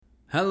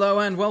Hello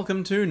and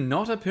welcome to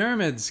Not a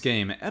Pyramid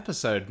Scheme,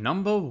 episode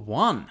number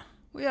 1.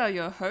 We are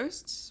your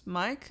hosts,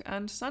 Mike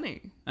and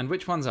Sunny. And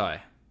which one's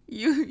I?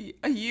 You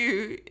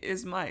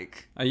is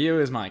Mike. You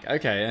is Mike.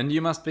 Okay, and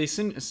you must be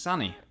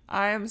Sunny.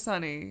 I am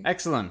Sunny.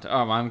 Excellent.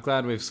 Oh, I'm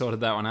glad we've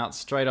sorted that one out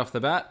straight off the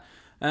bat.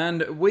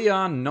 And we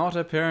are not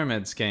a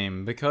pyramid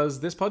scheme, because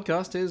this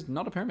podcast is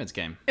not a pyramid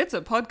scheme. It's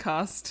a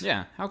podcast.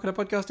 Yeah, how could a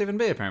podcast even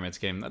be a pyramid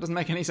scheme? That doesn't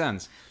make any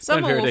sense.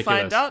 Someone will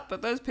find out,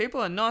 but those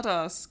people are not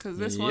us, because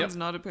this Yep. one's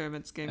not a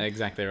pyramid scheme.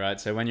 Exactly right.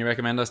 So when you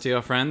recommend us to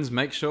your friends,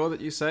 make sure that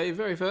you say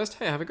very first,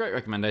 hey, I have a great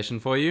recommendation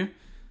for you.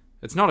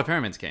 It's not a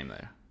pyramid scheme,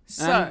 though.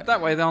 So, And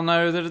that way they'll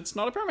know that it's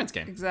not a pyramid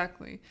scheme.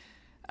 Exactly.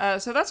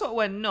 So that's what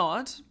we're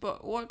not,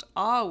 but what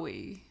are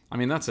we? I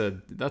mean, that's a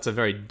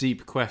very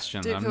deep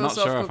question that I'm not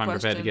sure if I'm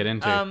prepared to get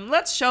into.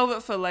 Let's shelve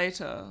it for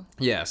later.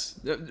 Yes.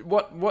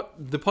 What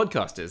the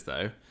podcast is,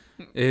 though,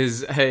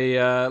 is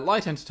a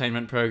light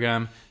entertainment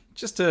program.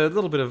 Just a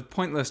little bit of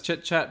pointless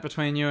chit-chat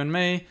between you and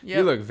me. Yep.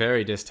 You look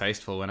very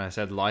distasteful when I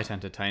said light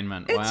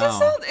entertainment. It Wow.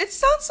 it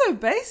sounds so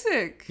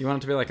basic. You want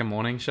it to be like a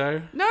morning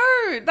show? No,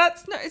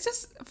 it's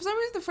just, for some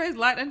reason the phrase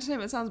light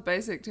entertainment sounds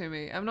basic to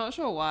me. I'm not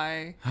sure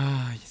why.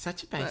 You're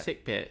such a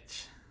basic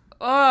bitch.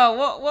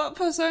 Oh, what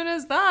persona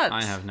is that?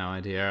 I have no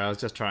idea. I was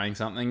just trying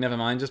something. Never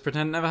mind. Just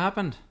pretend it never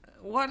happened.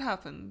 What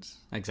happened?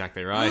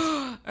 Exactly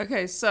right.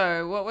 Okay,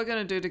 so what we're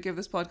going to do to give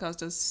this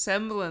podcast a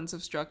semblance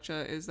of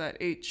structure is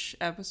that each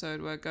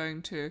episode we're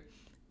going to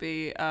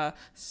be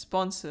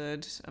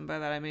sponsored, and by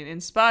that I mean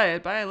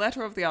inspired, by a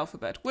letter of the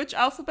alphabet. Which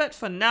alphabet?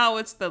 For now,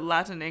 it's the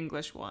Latin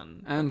English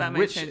one. And that may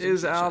which change in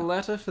is future. our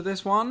letter for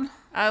this one?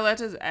 Our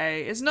letter's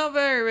A. It's not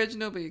very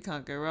original, but you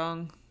can't go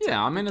wrong.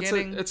 Yeah, I mean,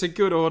 beginning. it's a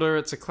good order.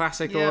 It's a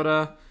classic Yep.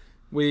 order.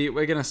 We're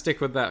going to stick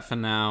with that for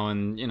now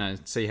and,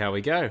 see how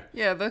we go.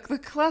 Yeah, the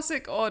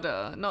classic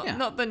order,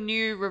 not the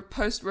new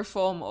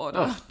post-reform order.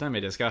 Oh, don't be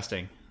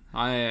disgusting.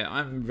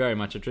 I'm very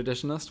much a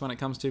traditionalist when it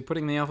comes to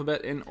putting the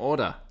alphabet in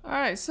order.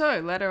 Alright,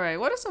 so letter A.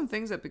 What are some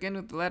things that begin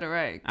with the letter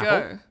A? Go.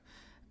 Apple.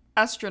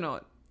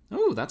 Astronaut.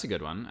 Oh, that's a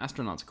good one.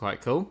 Astronauts are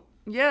quite cool.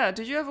 Yeah,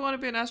 did you ever want to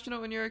be an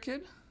astronaut when you were a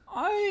kid?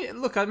 I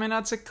mean,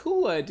 that's a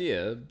cool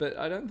idea, but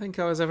I don't think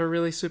I was ever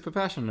really super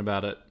passionate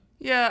about it.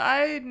 Yeah,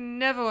 I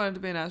never wanted to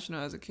be an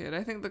astronaut as a kid.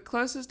 I think the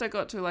closest I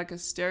got to like a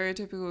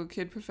stereotypical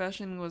kid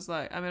profession was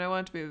I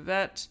wanted to be a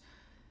vet,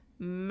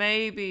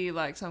 maybe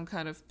like some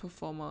kind of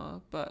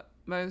performer, but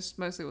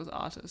mostly it was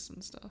artists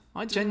and stuff.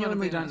 I Didn't wanna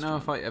genuinely be an don't know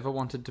if astronaut. I ever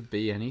wanted to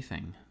be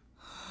anything.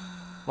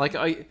 Like,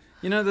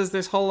 there's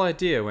this whole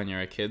idea when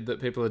you're a kid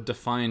that people are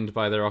defined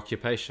by their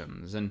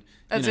occupations, and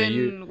As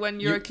in, when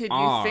you're a kid,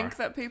 are. you think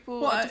that people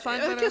Well, are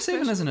defined by I their guess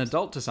even as an occupations?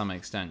 adult to some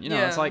extent,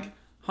 Yeah. it's like,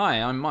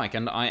 hi, I'm Mike,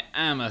 and I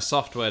am a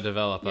software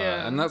developer,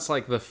 Yeah. and that's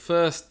like the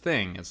first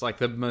thing. It's like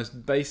the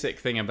most basic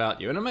thing about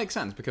you, and it makes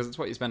sense because it's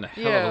what you spend a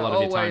hell of a lot of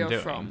or your where time you're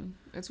doing. from.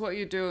 It's what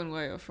you do and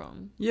where you're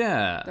from.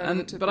 Yeah, They're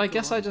the but I typical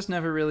guess I ones. just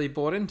never really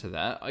bought into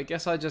that. I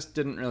guess I just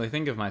didn't really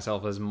think of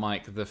myself as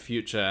Mike, the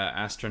future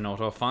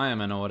astronaut or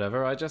fireman or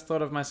whatever. I just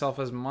thought of myself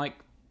as Mike,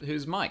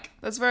 who's Mike.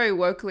 That's very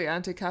wokely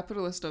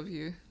anti-capitalist of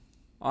you.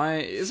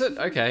 Is it?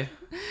 Okay.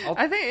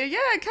 I think, yeah,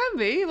 it can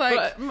be.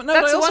 Like, But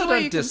that's I also one way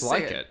don't you can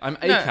dislike see it. I'm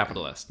No.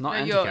 a-capitalist, not No,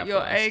 anti-capitalist.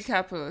 you're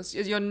a-capitalist.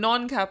 You're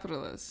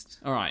non-capitalist.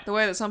 All right. The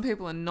way that some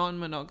people are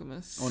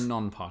non-monogamous. Or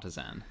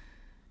non-partisan.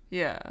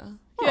 Yeah.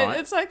 All Yeah, right.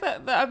 it's like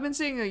that. I've been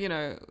seeing,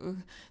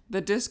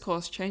 the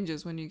discourse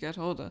changes when you get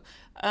older.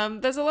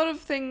 There's a lot of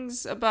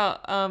things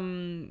about,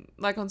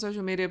 like on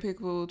social media,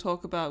 people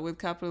talk about with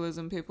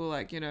capitalism, people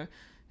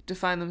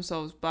define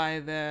themselves by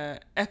their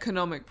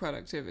economic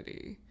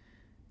productivity.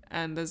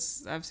 And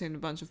I've seen a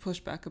bunch of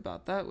pushback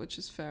about that, which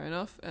is fair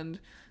enough. And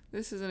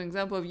this is an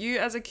example of you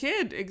as a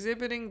kid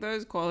exhibiting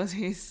those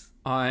qualities.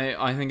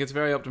 I think it's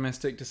very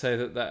optimistic to say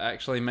that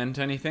actually meant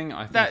anything.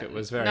 I think it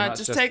was very much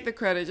just take the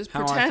credit. Just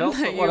how I pretend felt,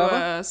 that but you whatever.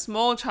 were a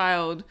small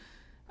child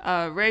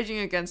raging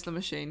against the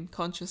machine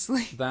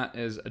consciously. That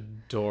is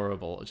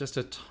adorable. Just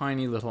a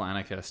tiny little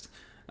anarchist.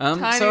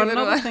 Tiny So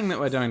little another thing that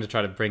we're doing to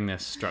try to bring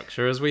this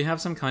structure is we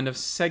have some kind of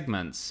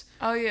segments.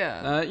 Oh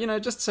yeah.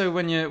 Just so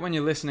when you're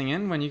listening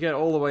in, when you get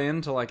all the way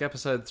into like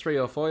episode 3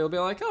 or 4, you'll be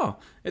like, oh,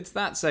 it's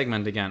that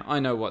segment again. I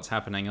know what's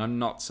happening. I'm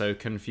not so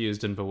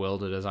confused and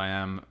bewildered as I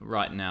am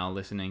right now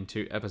listening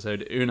to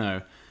episode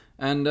uno.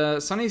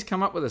 And Sunny's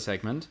come up with a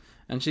segment,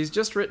 and she's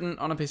just written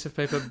on a piece of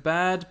paper,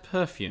 bad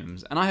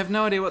perfumes. And I have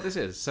no idea what this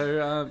is.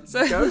 So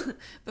go.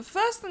 The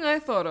first thing I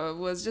thought of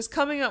was just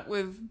coming up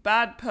with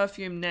bad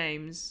perfume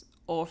names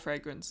or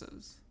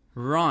fragrances.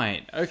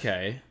 Right,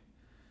 okay.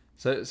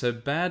 So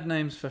bad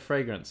names for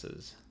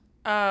fragrances.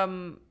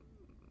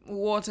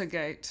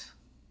 Watergate.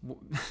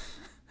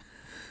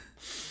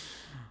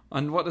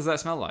 And what does that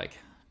smell like?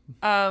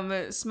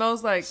 It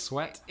smells like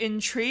Sweat?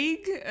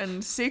 intrigue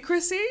and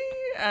secrecy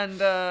and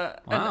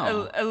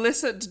Wow.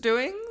 illicit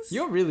doings.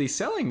 You're really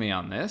selling me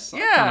on this. I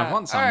Yeah, kind of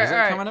want some. alright, Does it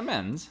alright. come in a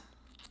men's?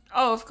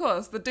 Oh, of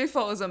course. The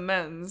default is a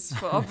men's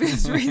for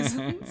obvious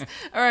reasons.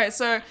 All right,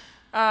 so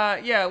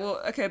Yeah,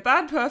 well, okay,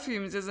 Bad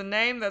Perfumes is a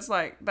name that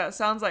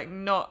sounds like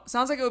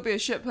it would be a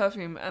shit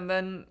perfume, and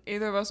then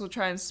either of us will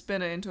try and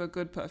spin it into a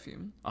good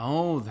perfume.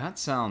 Oh, that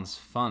sounds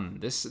fun.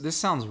 This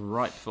sounds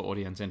right for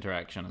audience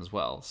interaction as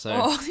well. So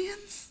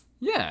Audience?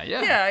 yeah.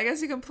 Yeah, I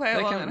guess you can play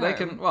along at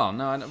home. Well,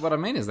 no, what I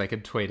mean is they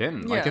could tweet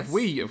in. Like Yes.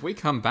 if we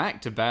come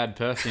back to Bad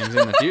Perfumes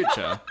in the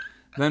future,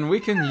 then we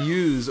can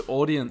use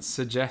audience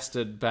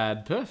suggested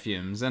bad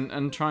perfumes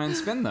and try and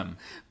spin them.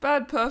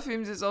 Bad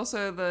Perfumes is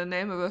also the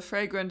name of a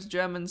fragrant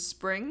German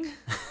spring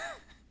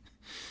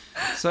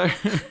So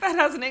that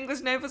has an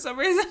English name for some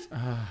reason.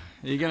 are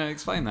you going to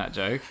explain that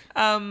joke?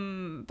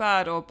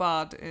 Bad or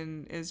Bad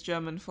is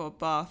German for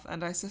bath,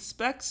 and I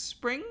suspect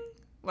spring,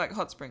 like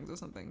hot springs or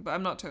something, but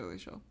I'm not totally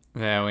sure.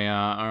 There we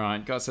are. All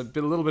right, got a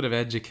little bit of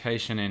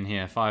education in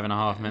here.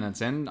 5.5 minutes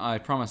in. I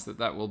promise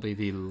that will be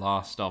the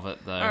last of it,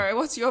 though. All right,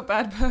 what's your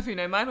bad perfume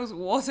name? Mine was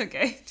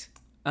Watergate.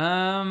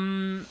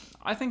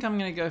 I think I'm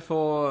gonna go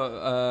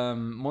for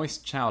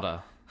moist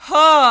chowder.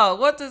 Oh,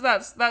 what does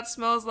that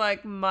smells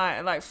like?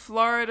 Like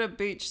Florida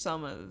beach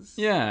summers.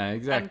 Yeah,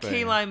 exactly. And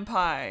key lime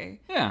pie.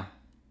 Yeah.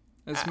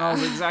 It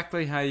smells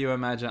exactly how you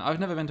imagine. I've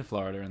never been to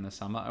Florida in the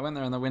summer. I went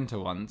there in the winter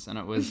once, and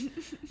it was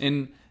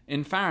in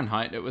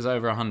Fahrenheit it was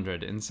over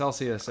 100. In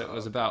Celsius it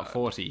was about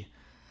 40.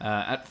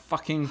 At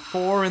fucking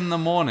 4 in the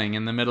morning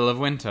in the middle of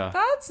winter.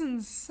 That's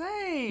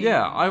insane.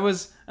 Yeah, I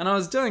was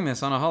doing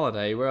this on a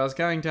holiday where I was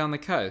going down the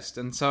coast,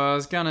 and so I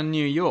was going to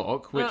New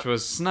York, which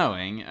was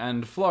snowing,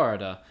 and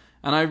Florida.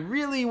 And I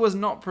really was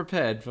not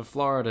prepared for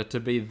Florida to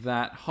be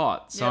that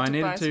hot, so You had I to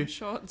needed buy to. some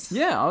shorts.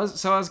 Yeah, I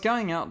was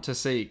going out to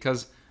sea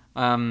because,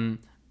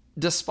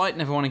 despite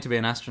never wanting to be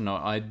an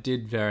astronaut, I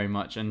did very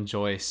much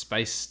enjoy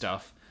space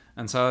stuff,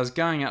 and so I was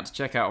going out to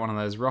check out one of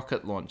those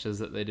rocket launches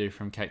that they do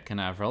from Cape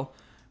Canaveral,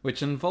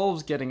 which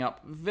involves getting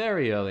up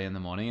very early in the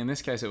morning. In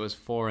this case, it was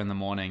 4 in the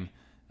morning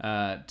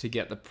to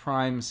get the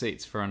prime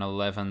seats for an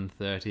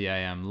 11:30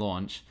 a.m.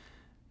 launch,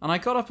 and I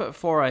got up at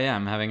 4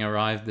 a.m. having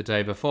arrived the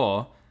day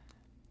before.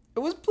 It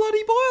was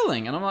bloody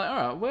boiling, and I'm like,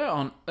 all right, where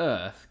on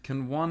earth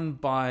can one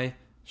buy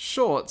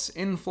shorts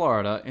in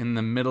Florida in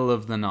the middle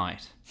of the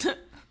night?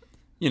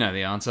 You know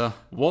the answer.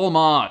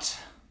 Walmart.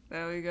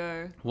 There we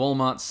go.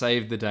 Walmart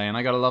saved the day, and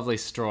I got a lovely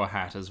straw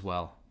hat as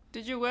well.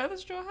 Did you wear the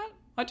straw hat?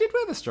 I did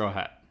wear the straw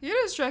hat. You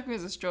don't strike me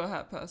as a straw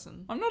hat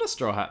person. I'm not a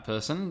straw hat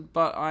person,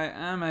 but I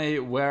am a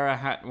wear a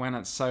hat when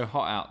it's so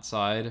hot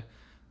outside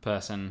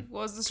person.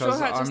 Was the straw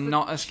hat just I'm the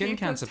not a skin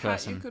cancer cheapest hat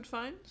person. you could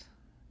find?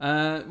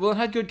 Well, it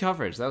had good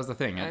coverage. That was the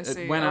thing. I It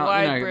see, went a out.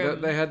 wide You know,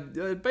 brim. they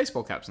had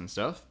baseball caps and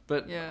stuff.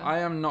 But Yeah. I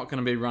am not going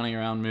to be running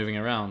around, moving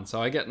around.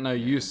 So I get no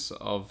use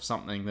of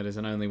something that is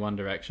in only one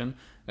direction.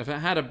 If it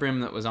had a brim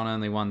that was on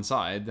only one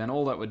side, then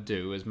all that would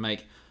do is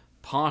make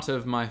part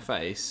of my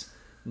face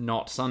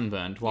not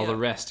sunburned, while the Yeah.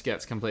 rest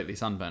gets completely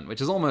sunburned,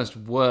 which is almost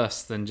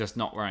worse than just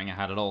not wearing a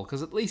hat at all.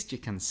 Because at least you're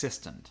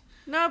consistent.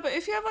 No, but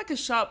if you have like a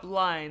sharp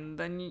line,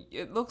 then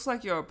it looks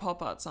like you're a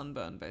pop art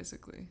sunburn,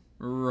 basically.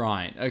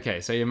 Right. Okay.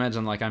 So you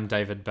imagine like I'm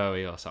David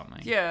Bowie or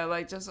something. Yeah,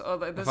 like just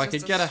If I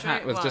could get a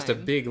hat with just a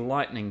big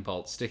lightning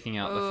bolt sticking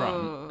out the Ugh.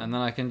 front, and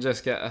then I can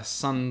just get a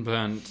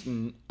sunburnt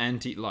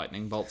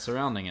anti-lightning bolt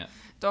surrounding it.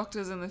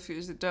 Doctors in the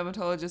future,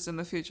 dermatologists in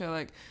the future,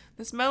 like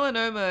this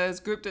melanoma has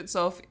grouped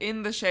itself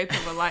in the shape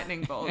of a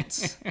lightning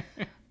bolt,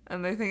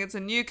 and they think it's a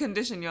new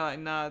condition. You're like,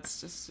 nah,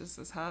 it's just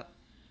this hat.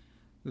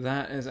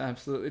 That is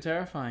absolutely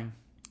terrifying.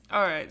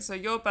 All right, so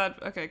you're bad.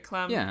 Okay,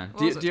 clam. Yeah. what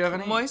Do was you it? have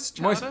any moist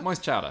chowder?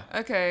 Moist chowder.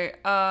 Okay,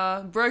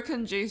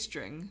 broken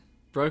G-string.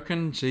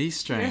 Broken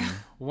G-string. Yeah.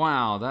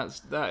 Wow,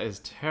 that is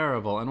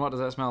terrible. And what does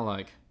that smell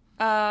like?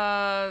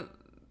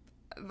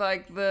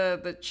 Like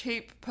the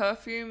cheap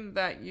perfume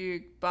that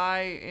you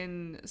buy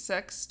in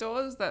sex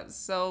stores that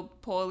sell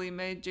poorly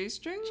made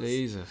G-strings.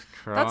 Jesus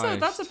Christ.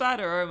 That's a bad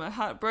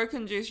aroma.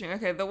 Broken G-string.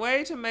 Okay, the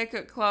way to make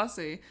it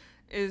classy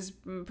is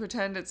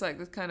pretend it's like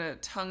this kind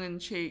of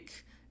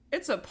tongue-in-cheek.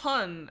 It's a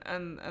pun,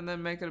 and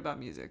then make it about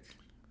music.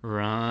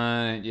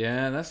 Right,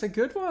 yeah, that's a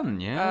good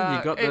one. Yeah,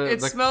 you got it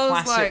the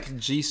smells classic like-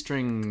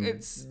 G-string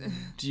It's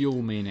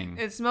dual meaning.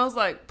 it smells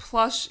like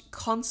plush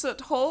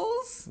concert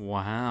halls.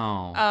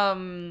 Wow.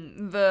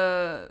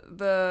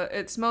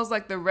 It smells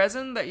like the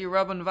resin that you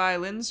rub on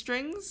violin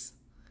strings.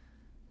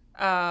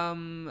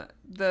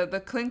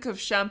 The clink of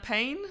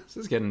champagne. This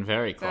is getting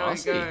very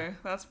classy. There we go.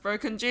 That's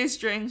broken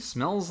G-string.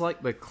 Smells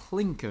like the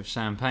clink of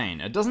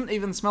champagne. It doesn't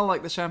even smell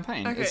like the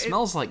champagne. Okay, it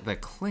smells like the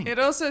clink. It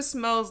also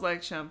smells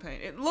like champagne.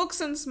 It looks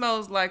and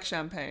smells like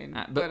champagne,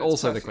 but it's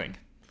also the perfume. clink.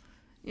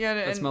 Yeah,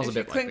 and smells a if bit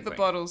you like clink the the clink.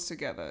 bottles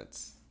together,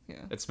 it's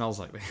yeah. It smells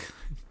like the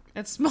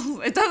It smells.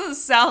 It doesn't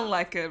sound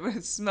like it, but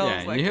it smells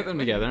yeah, like you it. hit them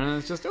together and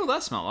it's just, oh,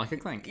 that smelled like a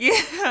clink.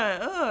 Yeah.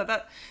 Oh,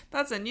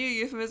 that's a new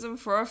euphemism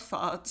for a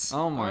fart.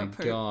 Oh or my a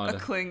poop, God. A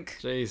clink.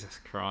 Jesus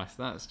Christ,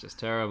 that's just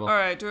terrible. All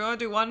right. Do we want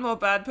to do one more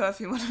bad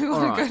perfume? Or do we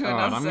want All to right, go to all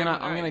right. another I'm segment?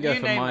 gonna All right, go you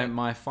for name it.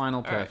 my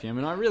final right. perfume,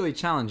 and I really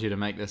challenge you to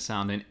make this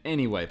sound in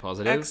any way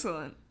positive.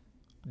 Excellent.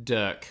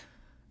 Dirk.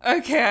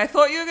 Okay, I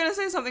thought you were gonna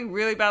say something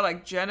really bad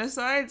like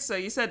genocide. So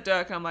you said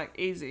Dirk, and I'm like,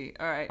 easy.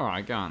 All right. All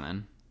right, go on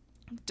then.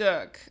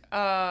 Dirk.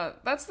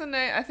 That's the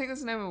name. I think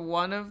that's the name of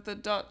one of the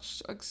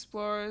Dutch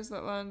explorers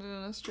that landed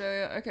in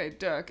Australia. Okay,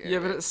 Dirk. Yeah,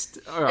 but it's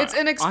all right. It's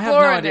an I explorer have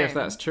no idea if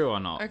name. that's true or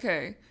not.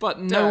 Okay. But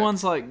no Dirk.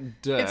 one's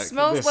like Dirk. It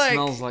smells this like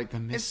smells like the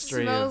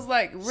mystery It smells of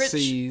like rich.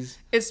 seas.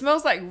 It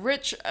smells like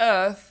rich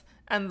earth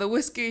and the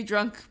whiskey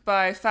drunk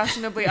by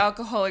fashionably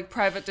alcoholic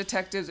private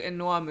detectives in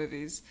noir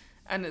movies.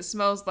 And it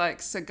smells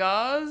like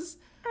cigars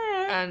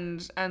and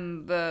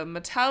the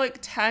metallic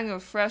tang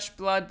of fresh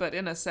blood, but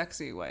in a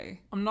sexy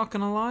way. I'm not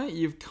gonna lie,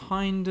 you've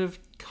kind of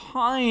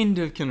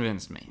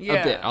convinced me. Yeah.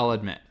 A bit, I'll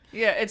admit.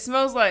 Yeah, it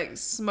smells like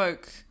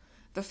smoke.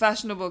 The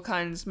fashionable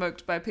kind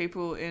smoked by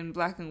people in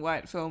black and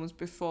white films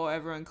before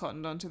everyone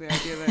cottoned onto the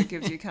idea that it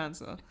gives you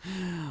cancer.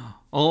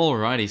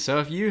 Alrighty, so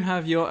if you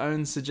have your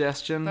own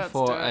suggestion That's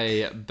for dark.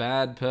 a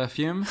bad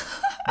perfume,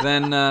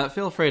 then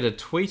feel free to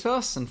tweet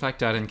us. In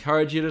fact, I'd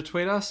encourage you to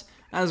tweet us.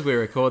 As we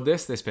record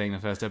this being the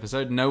first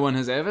episode, no one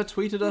has ever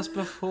tweeted us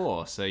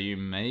before, so you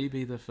may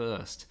be the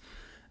first.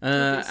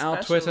 Our special.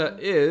 Twitter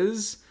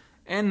is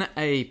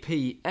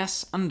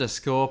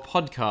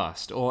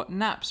NAPS_podcast, or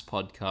NAPS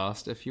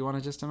podcast, if you want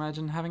to just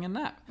imagine having a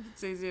nap.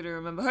 It's easier to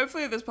remember.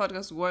 Hopefully this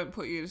podcast won't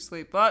put you to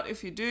sleep, but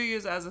if you do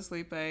use it as a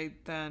sleep aid,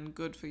 then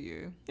good for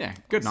you. Yeah,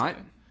 good Also, night,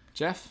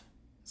 Jeff.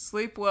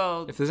 Sleep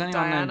well, If there's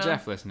anyone Diana. named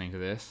Jeff listening to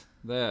this,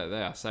 they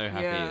are so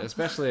happy, Yeah.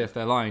 especially if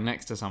they're lying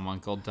next to someone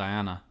called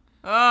Diana.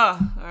 All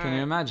Can you right.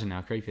 imagine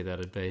how creepy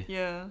that'd be?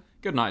 Yeah.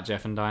 Good night,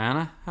 Jeff and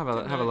Diana. Have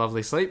a night.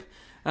 lovely sleep.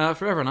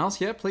 For everyone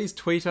else, please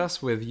tweet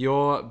us with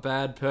your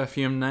bad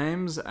perfume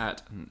names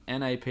at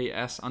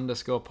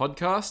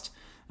NAPS_podcast.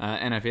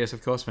 NAPS,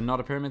 of course, for Not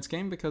a Pyramid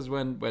Scheme, because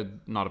we're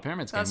not a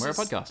pyramid scheme, we're a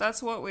podcast.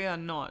 That's what we are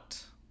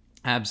not.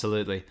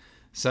 Absolutely.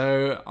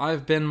 So,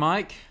 I've been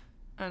Mike,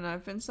 And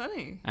I've been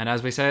Sunny. and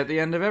as we say at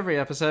the end of every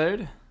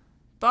episode,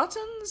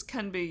 Buttons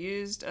can be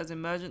used as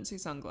emergency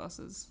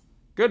sunglasses.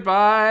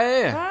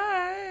 goodbye! Bye.